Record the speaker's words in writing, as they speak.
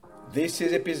This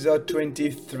is episode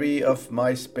 23 of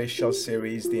my special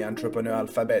series, The Entrepreneur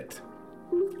Alphabet.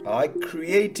 I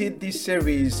created this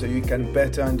series so you can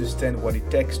better understand what it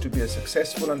takes to be a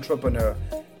successful entrepreneur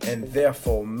and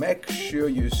therefore make sure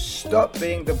you stop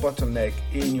being the bottleneck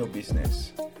in your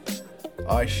business.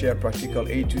 I share practical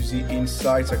A to Z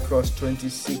insights across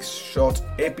 26 short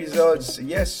episodes.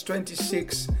 Yes,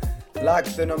 26, like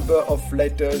the number of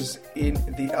letters in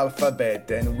the alphabet,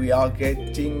 and we are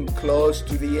getting close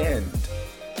to the end.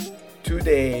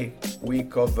 Today, we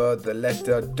cover the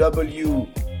letter W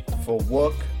for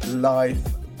work-life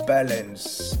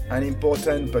balance, an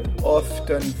important but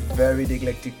often very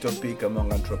neglected topic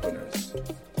among entrepreneurs.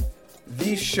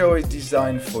 This show is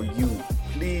designed for you.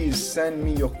 Please send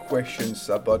me your questions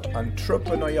about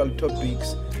entrepreneurial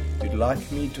topics you'd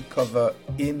like me to cover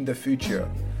in the future.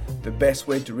 The best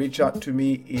way to reach out to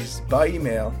me is by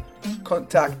email,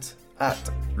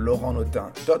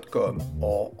 contact@laurentnotin.com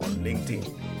or on LinkedIn.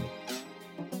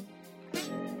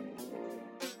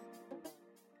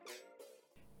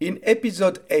 In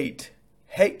episode 8,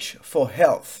 H for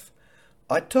Health,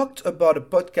 I talked about a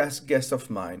podcast guest of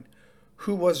mine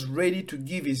who was ready to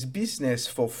give his business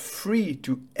for free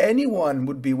to anyone who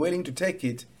would be willing to take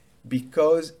it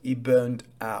because he burned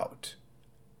out.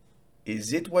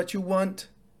 Is it what you want?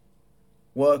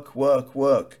 Work, work,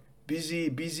 work. Busy,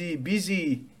 busy,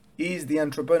 busy is the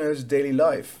entrepreneur's daily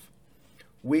life.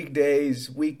 Weekdays,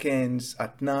 weekends,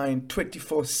 at night,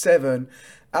 24/7.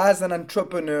 As an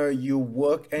entrepreneur, your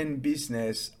work and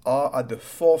business are at the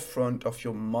forefront of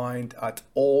your mind at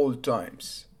all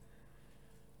times.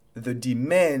 The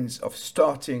demands of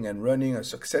starting and running a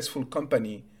successful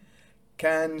company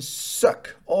can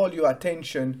suck all your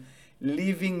attention,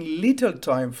 leaving little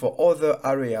time for other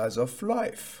areas of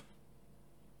life.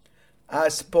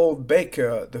 As Paul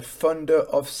Baker, the founder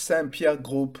of St. Pierre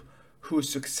Group, who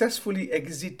successfully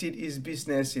exited his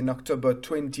business in October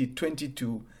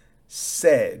 2022,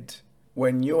 said,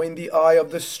 "When you're in the eye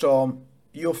of the storm,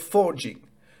 you're forging,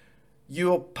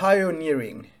 you're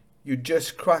pioneering, you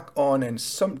just crack on, and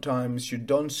sometimes you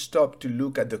don't stop to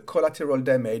look at the collateral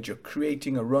damage you're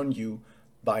creating around you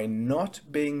by not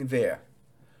being there,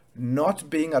 not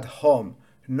being at home,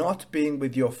 not being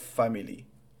with your family."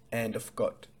 End of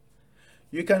quote.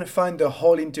 You can find the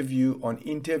whole interview on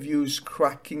Interviews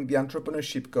Cracking the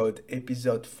Entrepreneurship Code,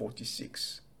 episode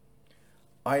 46.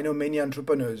 I know many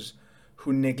entrepreneurs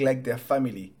who neglect their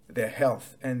family, their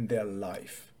health, and their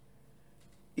life.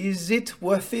 Is it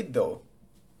worth it though?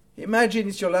 Imagine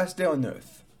it's your last day on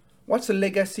earth. What's a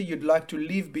legacy you'd like to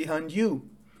leave behind you?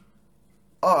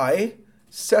 I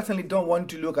certainly don't want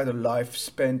to look at a life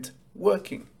spent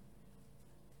working.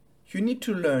 You need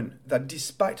to learn that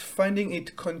despite finding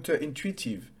it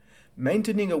counterintuitive,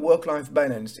 maintaining a work-life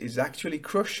balance is actually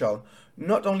crucial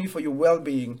not only for your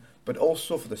well-being but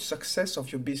also for the success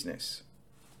of your business.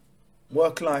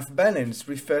 Work-life balance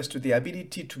refers to the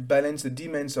ability to balance the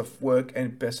demands of work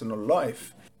and personal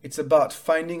life. It's about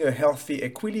finding a healthy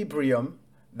equilibrium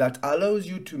that allows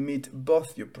you to meet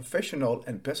both your professional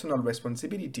and personal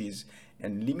responsibilities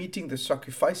and limiting the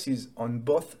sacrifices on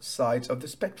both sides of the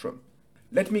spectrum.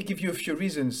 Let me give you a few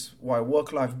reasons why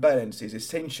work-life balance is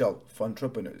essential for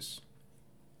entrepreneurs.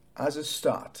 As a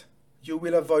start, you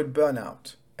will avoid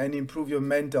burnout and improve your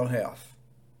mental health.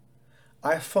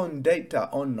 I found data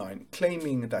online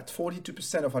claiming that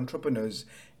 42% of entrepreneurs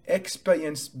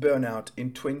experienced burnout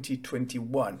in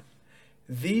 2021.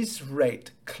 This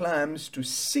rate climbs to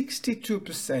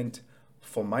 62%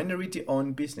 for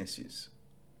minority-owned businesses.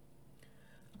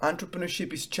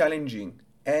 Entrepreneurship is challenging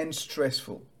and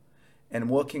stressful, and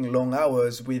working long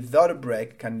hours without a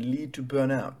break can lead to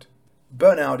burnout.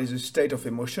 Burnout is a state of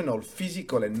emotional,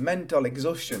 physical, and mental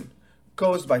exhaustion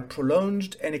caused by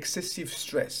prolonged and excessive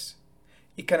stress.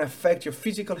 It can affect your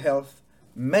physical health,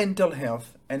 mental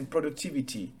health, and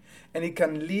productivity, and it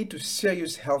can lead to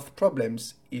serious health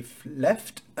problems if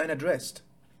left unaddressed.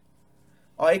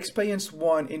 I experienced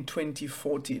one in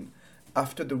 2014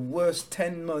 after the worst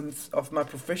 10 months of my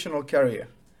professional career,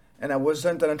 and I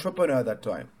wasn't an entrepreneur at that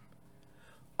time.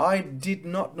 I did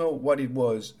not know what it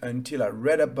was until I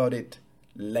read about it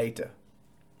later.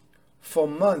 For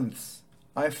months,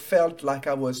 I felt like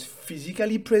I was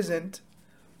physically present,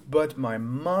 but my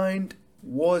mind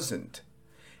wasn't.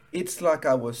 It's like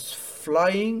I was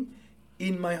flying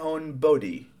in my own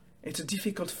body. It's a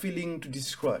difficult feeling to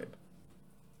describe.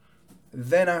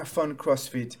 Then I found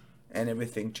CrossFit and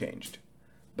everything changed.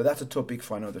 But that's a topic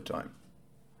for another time.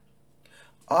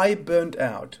 I burned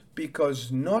out because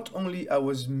not only I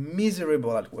was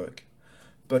miserable at work,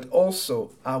 but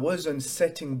also I wasn't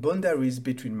setting boundaries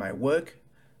between my work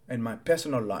and my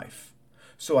personal life.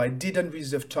 So I didn't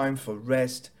reserve time for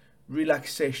rest,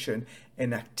 relaxation,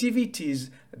 and activities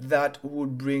that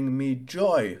would bring me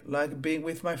joy, like being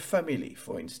with my family,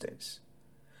 for instance.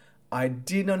 I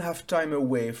did not have time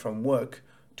away from work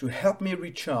to help me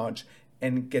recharge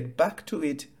and get back to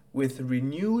it with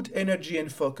renewed energy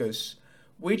and focus,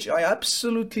 which I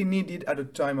absolutely needed at a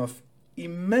time of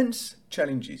immense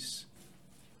challenges.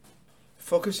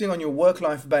 Focusing on your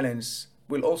work-life balance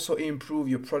will also improve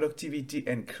your productivity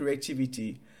and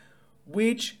creativity,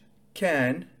 which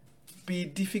can be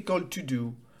difficult to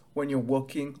do when you're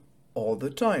working all the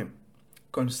time.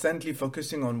 Constantly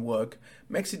focusing on work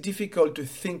makes it difficult to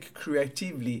think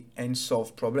creatively and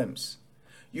solve problems.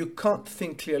 You can't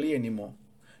think clearly anymore.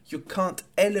 You can't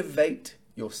elevate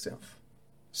yourself.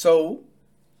 So,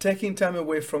 taking time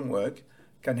away from work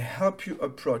can help you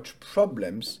approach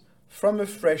problems from a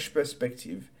fresh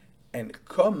perspective and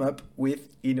come up with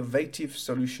innovative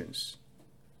solutions.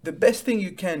 The best thing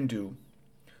you can do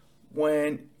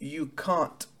when you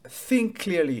can't think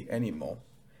clearly anymore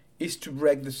is to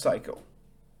break the cycle.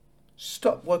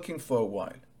 Stop working for a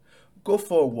while. Go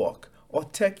for a walk or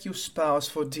take your spouse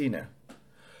for dinner.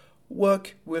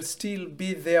 Work will still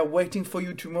be there waiting for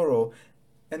you tomorrow,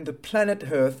 and the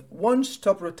planet Earth won't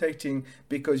stop rotating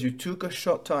because you took a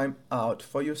short time out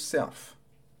for yourself.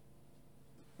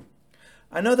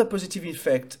 Another positive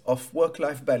effect of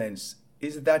work-life balance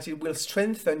is that it will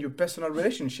strengthen your personal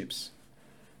relationships.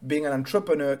 Being an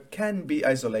entrepreneur can be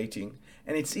isolating,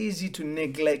 and it's easy to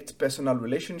neglect personal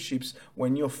relationships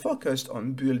when you're focused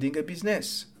on building a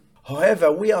business.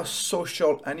 However, we are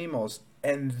social animals,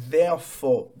 and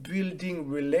therefore building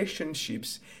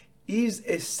relationships is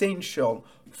essential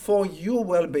for your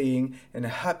well-being and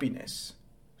happiness.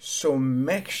 So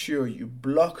make sure you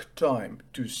block time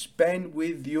to spend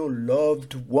with your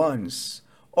loved ones.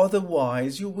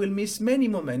 Otherwise, you will miss many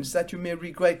moments that you may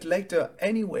regret later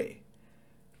anyway.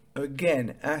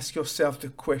 Again, ask yourself the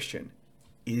question,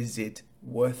 is it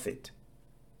worth it?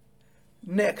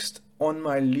 Next on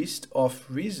my list of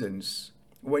reasons,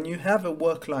 when you have a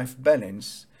work-life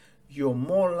balance, you're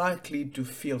more likely to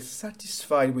feel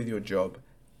satisfied with your job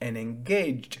and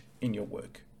engaged in your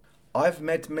work. I've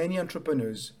met many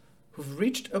entrepreneurs who've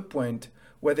reached a point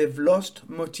where they've lost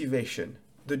motivation.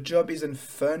 The job isn't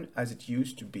fun as it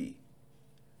used to be.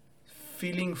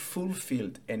 Feeling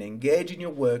fulfilled and engaged in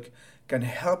your work can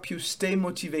help you stay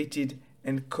motivated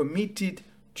and committed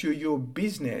to your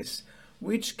business,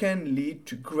 which can lead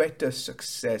to greater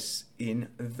success in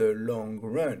the long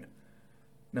run.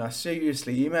 Now,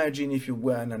 seriously, imagine if you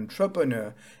were an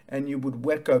entrepreneur and you would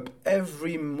wake up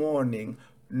every morning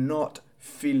not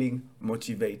feeling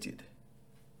motivated.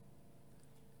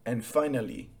 And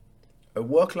finally, a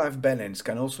work-life balance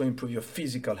can also improve your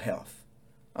physical health.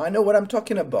 I know what I'm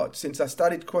talking about. Since I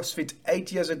started CrossFit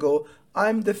 8 years ago,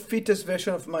 I'm the fittest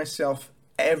version of myself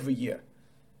every year.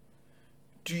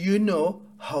 Do you know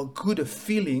how good a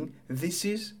feeling this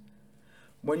is?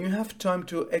 When you have time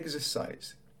to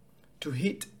exercise, to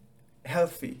eat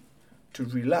healthy, to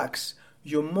relax,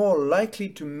 you're more likely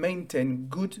to maintain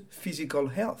good physical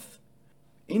health.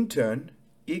 In turn,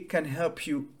 it can help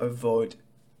you avoid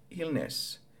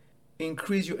illness,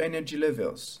 increase your energy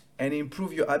levels, and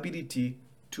improve your ability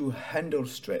to handle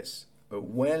stress, a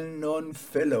well-known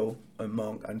fellow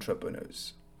among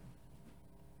entrepreneurs.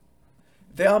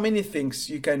 There are many things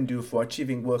you can do for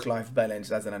achieving work-life balance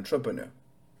as an entrepreneur.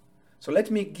 So let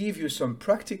me give you some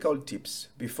practical tips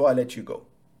before I let you go.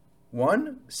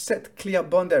 1. Set clear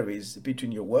boundaries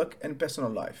between your work and personal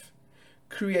life.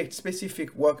 Create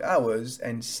specific work hours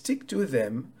and stick to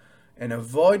them, and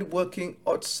avoid working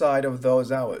outside of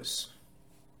those hours.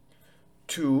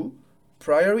 2.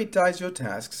 Prioritize your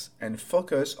tasks and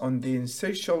focus on the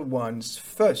essential ones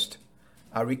first.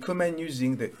 I recommend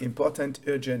using the important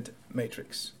urgent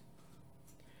matrix.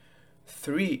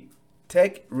 3.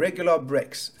 Take regular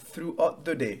breaks throughout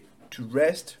the day to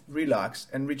rest, relax,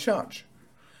 and recharge.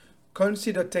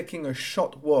 Consider taking a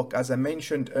short walk, as I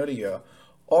mentioned earlier,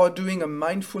 or doing a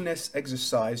mindfulness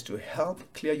exercise to help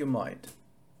clear your mind.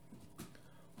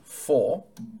 4.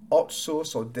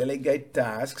 Outsource or delegate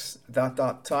tasks that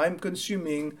are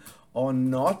time-consuming or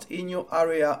not in your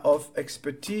area of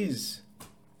expertise.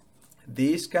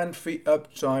 This can free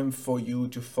up time for you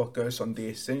to focus on the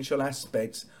essential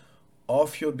aspects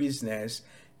of your business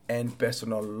and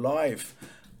personal life.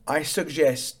 I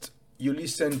suggest you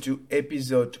listen to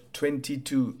episode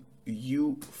 22,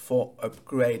 You for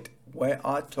Upgrade, where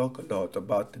I talk a lot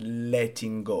about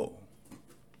letting go.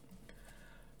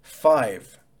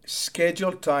 5.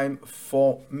 Schedule time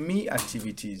for me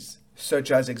activities,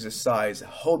 such as exercise,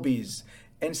 hobbies,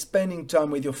 and spending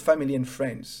time with your family and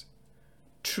friends.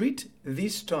 Treat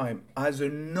this time as a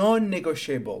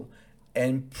non-negotiable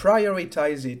and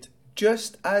prioritize it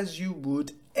just as you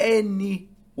would any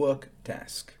work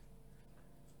task.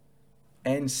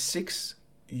 And 6,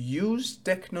 use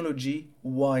technology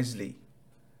wisely.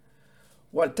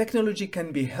 While technology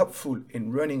can be helpful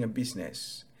in running a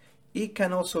business, it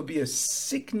can also be a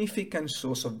significant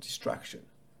source of distraction.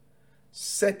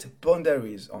 Set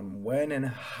boundaries on when and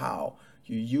how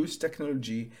you use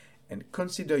technology and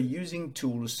consider using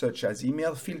tools such as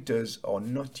email filters or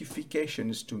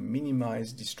notifications to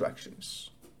minimize distractions.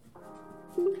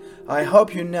 I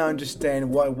hope you now understand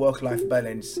why work-life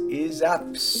balance is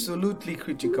absolutely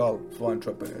critical for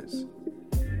entrepreneurs.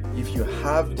 If you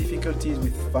have difficulties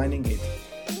with finding it,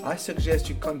 I suggest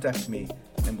you contact me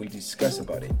and we'll discuss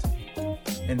about it.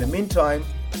 In the meantime,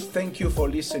 thank you for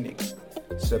listening.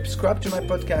 Subscribe to my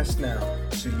podcast now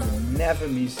so you never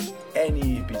miss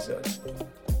any episode.